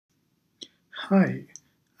Hi,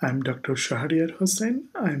 I'm Dr. Shahriar Hossain.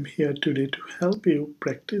 I'm here today to help you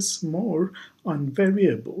practice more on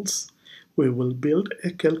variables. We will build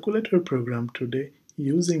a calculator program today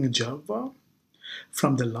using Java.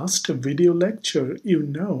 From the last video lecture, you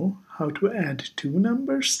know how to add two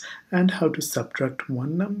numbers and how to subtract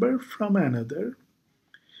one number from another.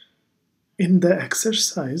 In the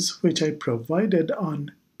exercise which I provided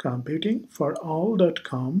on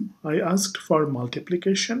computingforall.com, I asked for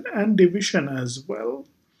multiplication and division as well.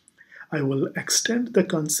 I will extend the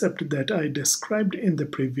concept that I described in the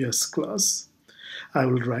previous class. I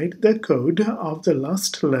will write the code of the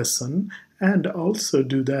last lesson and also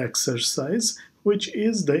do the exercise, which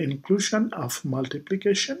is the inclusion of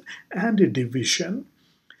multiplication and division.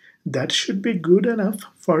 That should be good enough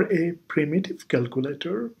for a primitive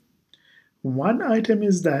calculator. One item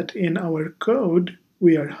is that in our code,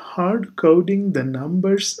 we are hard coding the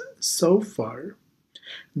numbers so far.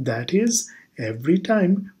 That is, every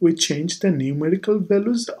time we change the numerical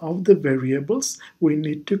values of the variables, we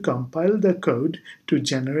need to compile the code to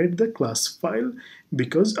generate the class file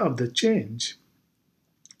because of the change.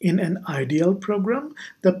 In an ideal program,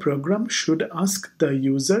 the program should ask the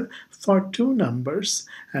user for two numbers,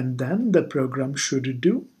 and then the program should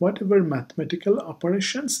do whatever mathematical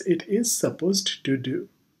operations it is supposed to do.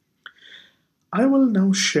 I will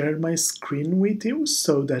now share my screen with you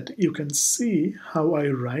so that you can see how I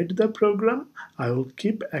write the program. I will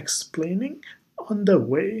keep explaining on the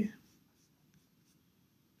way.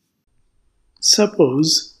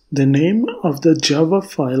 Suppose the name of the Java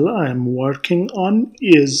file I am working on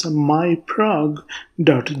is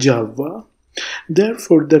myprog.java.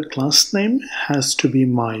 Therefore, the class name has to be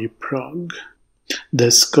myprog.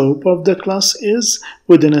 The scope of the class is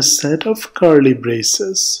within a set of curly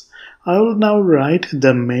braces. I will now write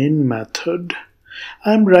the main method.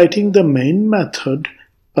 I am writing the main method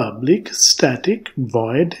public static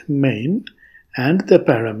void main and the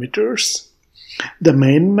parameters. The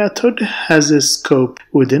main method has a scope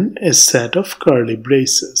within a set of curly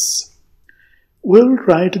braces. We'll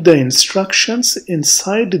write the instructions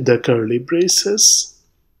inside the curly braces.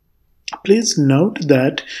 Please note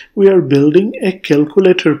that we are building a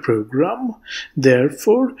calculator program.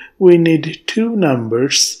 Therefore, we need two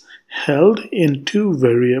numbers held in two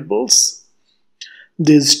variables.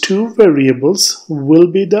 These two variables will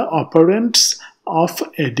be the operands of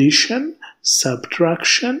addition,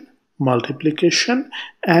 subtraction, multiplication,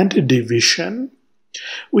 and division.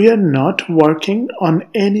 We are not working on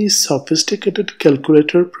any sophisticated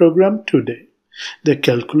calculator program today. The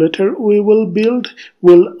calculator we will build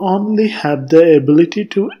will only have the ability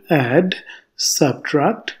to add,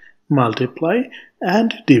 subtract, multiply,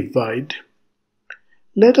 and divide.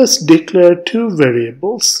 Let us declare two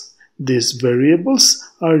variables. These variables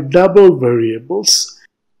are double variables.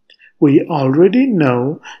 We already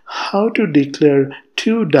know how to declare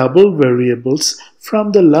two double variables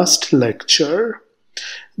from the last lecture.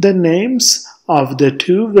 The names of the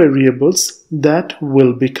two variables that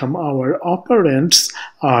will become our operands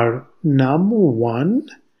are num1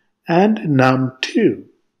 and num2.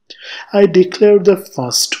 I declare the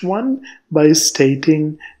first one by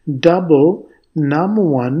stating double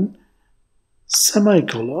num1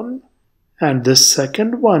 semicolon and the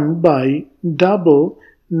second one by double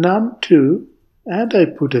num2 and I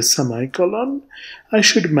put a semicolon. I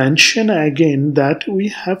should mention again that we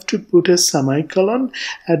have to put a semicolon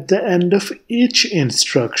at the end of each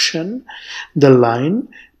instruction. The line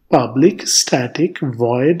public static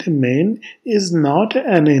void main is not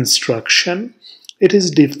an instruction. It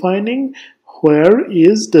is defining where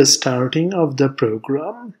is the starting of the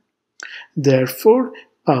program. Therefore,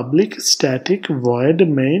 public static void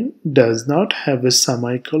main does not have a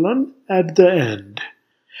semicolon at the end.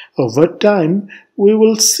 Over time, we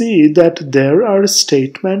will see that there are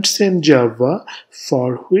statements in Java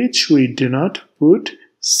for which we do not put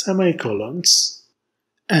semicolons.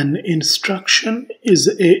 An instruction is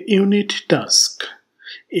a unit task.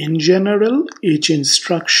 In general, each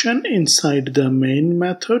instruction inside the main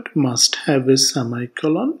method must have a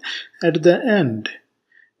semicolon at the end.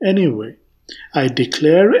 Anyway, I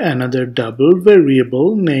declare another double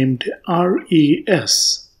variable named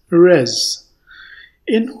res,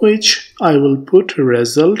 in which I will put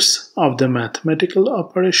results of the mathematical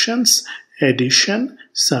operations addition,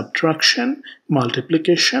 subtraction,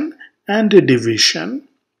 multiplication, and division.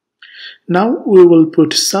 Now we will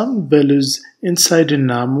put some values inside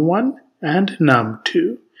num1 and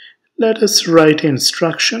num2. Let us write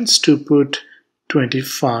instructions to put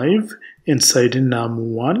 25 inside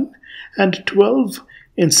num1 and 12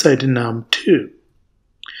 inside num2.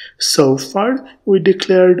 So far, we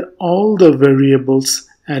declared all the variables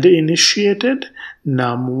and initiated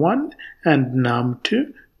num1 and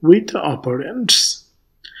num2 with operands.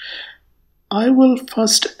 I will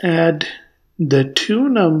first add the two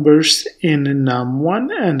numbers in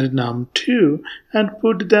num1 and num2 and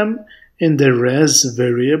put them in the res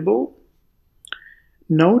variable.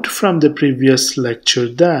 Note from the previous lecture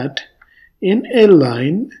that in a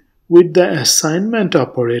line with the assignment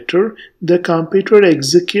operator, the computer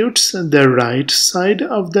executes the right side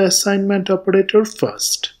of the assignment operator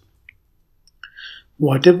first.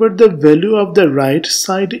 Whatever the value of the right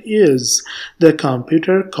side is, the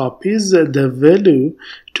computer copies the value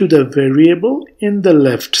to the variable in the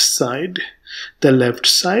left side. The left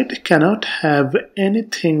side cannot have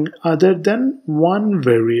anything other than one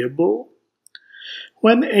variable.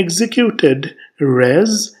 When executed,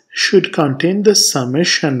 res should contain the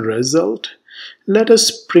summation result. Let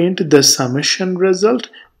us print the summation result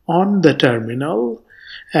on the terminal,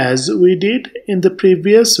 as we did in the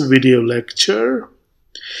previous video lecture.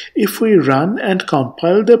 If we run and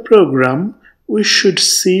compile the program, we should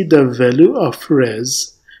see the value of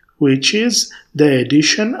res, which is the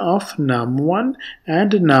addition of num1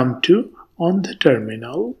 and num2 on the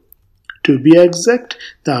terminal. To be exact,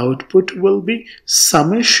 the output will be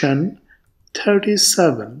summation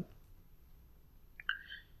 37.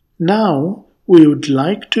 Now we would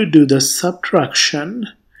like to do the subtraction.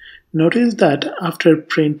 Notice that after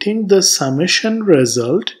printing the summation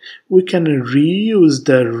result, we can reuse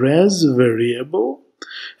the res variable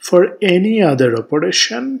for any other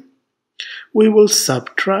operation. We will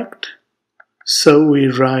subtract, so we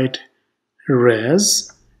write res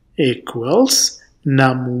equals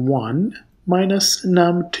num1 minus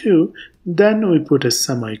num2, then we put a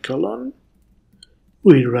semicolon.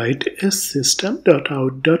 We write a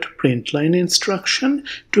system.out.println instruction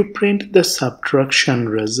to print the subtraction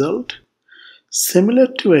result. Similar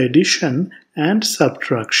to addition and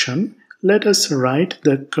subtraction, let us write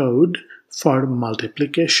the code for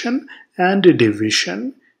multiplication and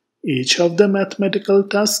division. Each of the mathematical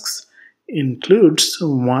tasks includes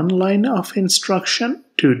one line of instruction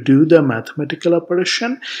to do the mathematical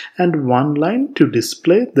operation and one line to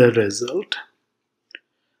display the result.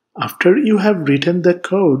 After you have written the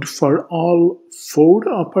code for all 4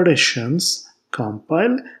 operations,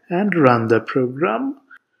 compile and run the program.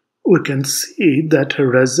 We can see that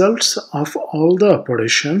results of all the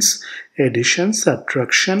operations, addition,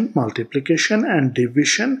 subtraction, multiplication and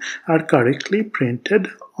division, are correctly printed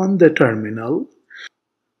on the terminal.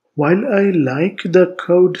 While I like the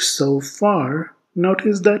code so far,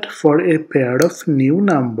 notice that for a pair of new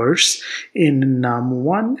numbers in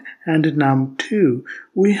num1 and num2,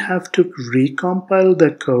 we have to recompile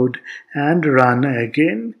the code and run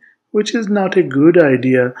again, which is not a good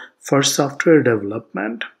idea for software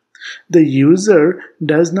development. The user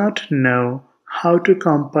does not know how to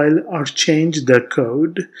compile or change the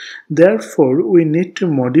code. Therefore, we need to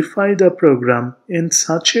modify the program in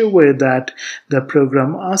such a way that the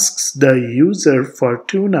program asks the user for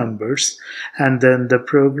 2 numbers and then the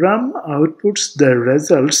program outputs the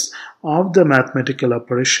results of the mathematical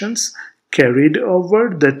operations carried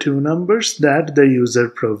over the 2 numbers that the user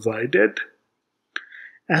provided.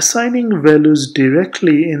 Assigning values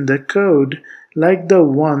directly in the code, like the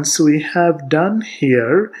ones we have done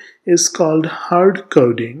here, is called hard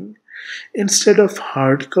coding. Instead of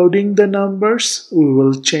hard coding the numbers, we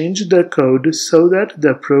will change the code so that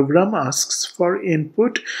the program asks for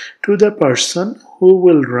input to the person who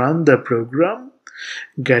will run the program.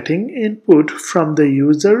 Getting input from the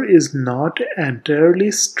user is not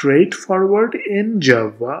entirely straightforward in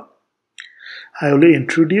Java. I will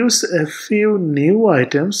introduce a few new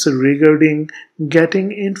items regarding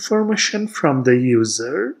getting information from the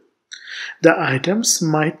user. The items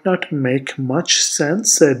might not make much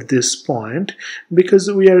sense at this point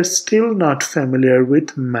because we are still not familiar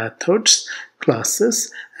with methods,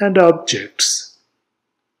 classes, and objects.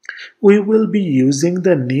 We will be using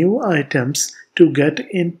the new items to get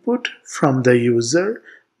input from the user.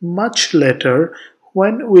 Much later,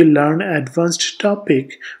 when we learn advanced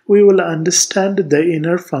topic, we will understand the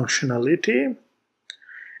inner functionality.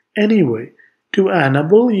 Anyway, to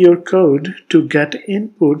enable your code to get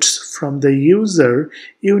inputs from the user,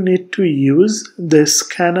 you need to use the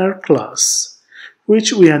scanner class,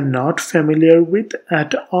 which we are not familiar with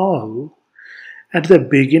at all. At the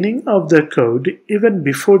beginning of the code, even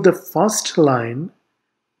before the first line,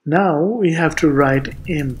 now we have to write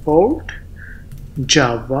import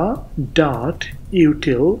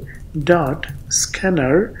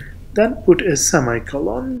java.util.scanner, then put a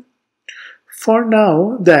semicolon. For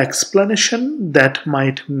now, the explanation that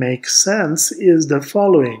might make sense is the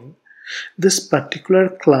following. This particular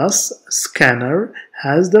class, scanner,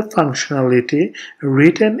 has the functionality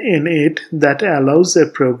written in it that allows a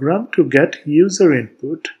program to get user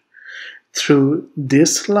input. Through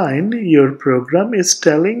this line, your program is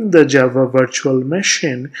telling the Java virtual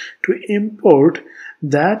machine to import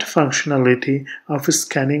that functionality of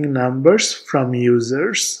scanning numbers from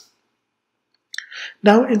users.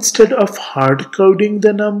 Now, instead of hard coding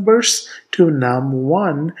the numbers to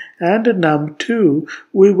num1 and num2,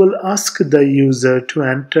 we will ask the user to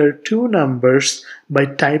enter two numbers by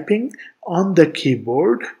typing on the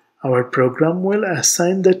keyboard. Our program will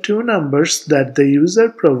assign the two numbers that the user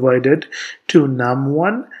provided to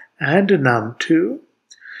num1 and num2.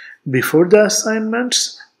 Before the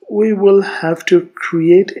assignments, we will have to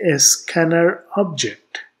create a scanner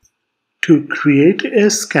object. To create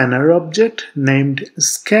a scanner object named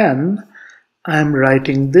scan, I am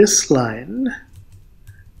writing this line.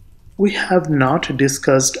 We have not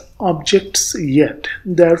discussed objects yet,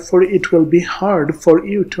 therefore it will be hard for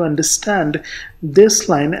you to understand this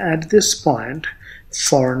line at this point.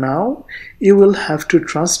 For now, you will have to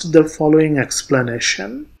trust the following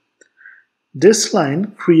explanation. This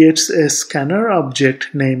line creates a scanner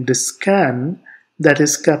object named scan that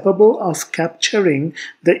is capable of capturing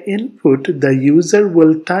the input the user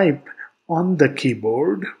will type on the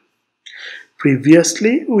keyboard.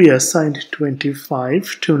 Previously, we assigned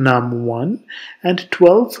 25 to num1 and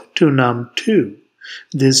 12 to num2.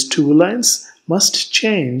 These two lines must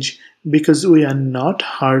change because we are not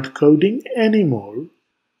hard coding anymore.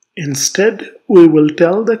 Instead, we will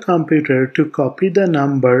tell the computer to copy the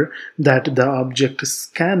number that the object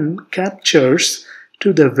scan captures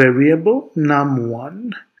to the variable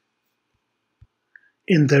num1.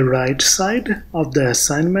 In the right side of the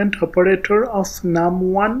assignment operator of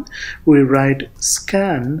num1, we write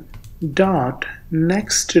scan dot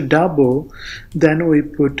next double, then we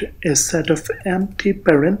put a set of empty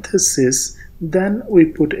parentheses, then we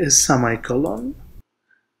put a semicolon.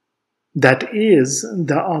 That is,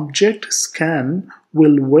 the object scan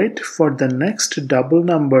will wait for the next double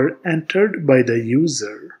number entered by the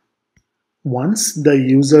user. Once the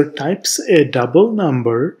user types a double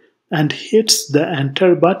number and hits the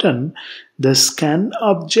enter button, the scan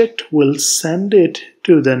object will send it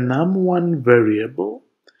to the num1 variable.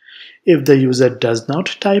 If the user does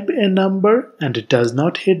not type a number and does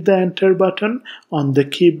not hit the enter button on the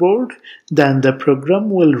keyboard, then the program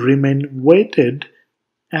will remain weighted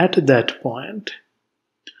at that point.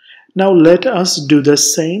 Now let us do the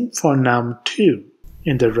same for num2.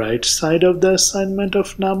 In the right side of the assignment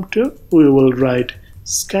of num2, we will write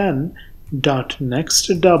scan dot next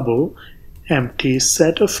double, empty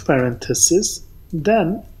set of parentheses,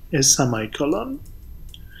 then a semicolon.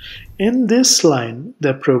 In this line,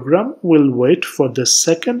 the program will wait for the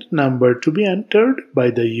second number to be entered by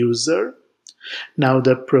the user. Now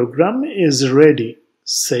the program is ready.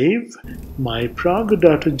 Save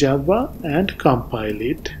myprog.java and compile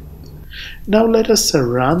it. Now let us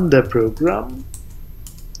run the program.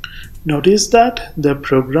 Notice that the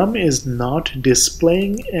program is not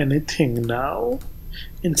displaying anything now.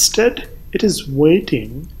 Instead, it is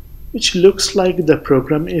waiting, which looks like the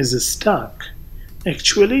program is stuck.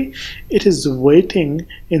 Actually, it is waiting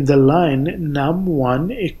in the line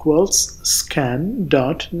num1 equals scan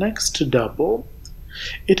dot next double.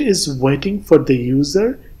 It is waiting for the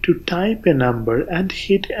user to type a number and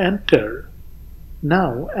hit enter.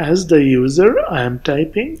 Now, as the user, I am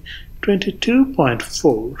typing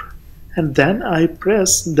 22.4 and then I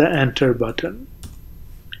press the enter button.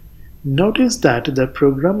 Notice that the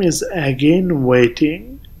program is again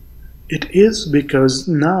waiting. It is because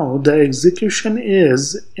now the execution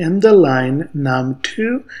is in the line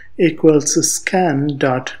num2 equals scan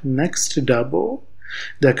dot next double.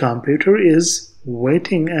 The computer is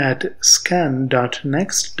waiting at scan dot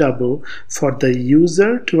next double for the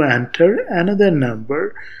user to enter another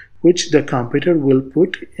number, which the computer will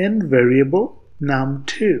put in variable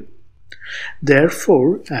num2.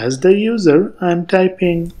 Therefore, as the user, I am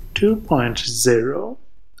typing 2.0.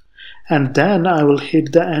 And then I will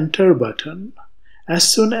hit the enter button.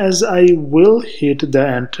 As soon as I will hit the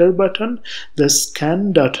enter button, the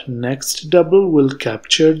scan.next double will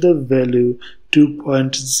capture the value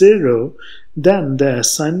 2.0. Then the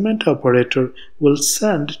assignment operator will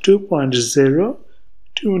send 2.0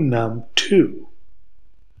 to num2.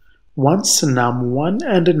 Once num1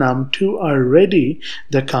 and num2 are ready,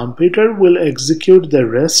 the computer will execute the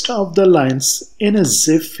rest of the lines in a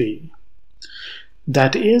jiffy.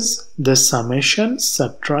 That is, the summation,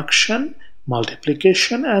 subtraction,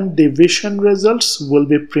 Multiplication and division results will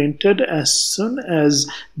be printed as soon as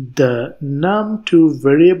the num2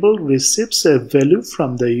 variable receives a value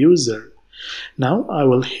from the user. Now I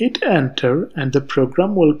will hit enter and the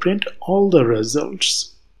program will print all the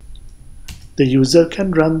results. The user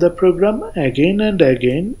can run the program again and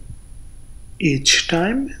again. Each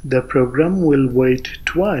time the program will wait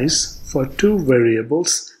twice for two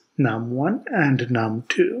variables, num1 and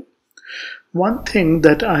num2. One thing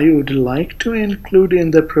that I would like to include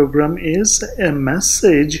in the program is a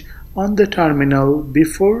message on the terminal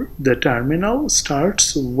before the terminal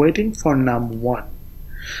starts waiting for num1.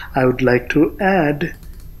 I would like to add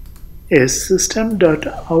a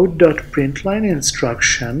system.out.println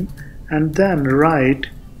instruction and then write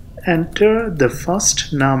enter the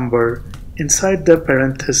first number inside the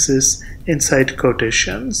parenthesis inside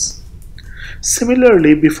quotations.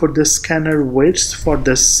 Similarly, before the scanner waits for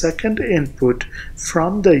the second input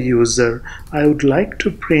from the user, I would like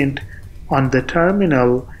to print on the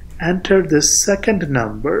terminal enter the second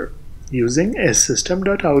number using a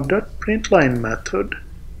system.out.println method.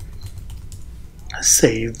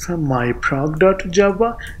 Save my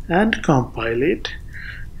prog.java and compile it.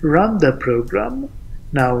 Run the program.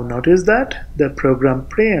 Now notice that the program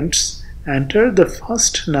prints enter the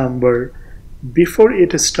first number before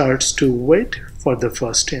it starts to wait for the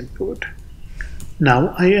first input.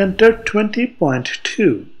 Now I enter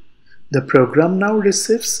 20.2. The program now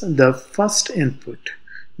receives the first input.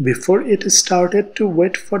 Before it started to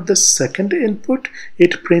wait for the second input,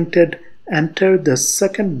 it printed enter the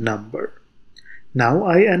second number. Now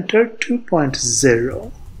I enter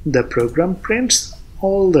 2.0. The program prints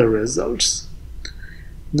all the results.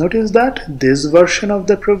 Notice that this version of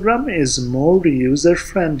the program is more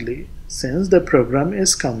user-friendly, since the program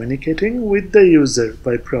is communicating with the user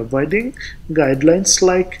by providing guidelines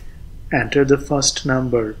like enter the first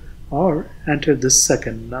number or enter the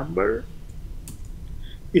second number.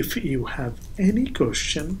 If you have any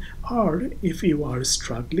question or if you are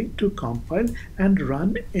struggling to compile and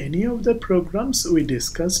run any of the programs we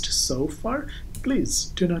discussed so far,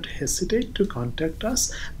 please do not hesitate to contact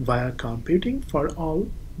us via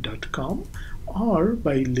computingforall.com or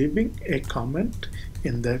by leaving a comment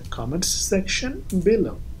in the comments section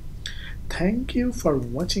below. Thank you for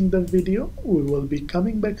watching the video. We will be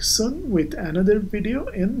coming back soon with another video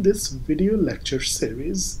in this video lecture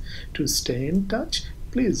series. To stay in touch,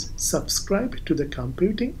 please subscribe to the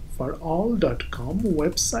computingforall.com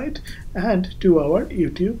website and to our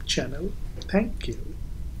YouTube channel. Thank you.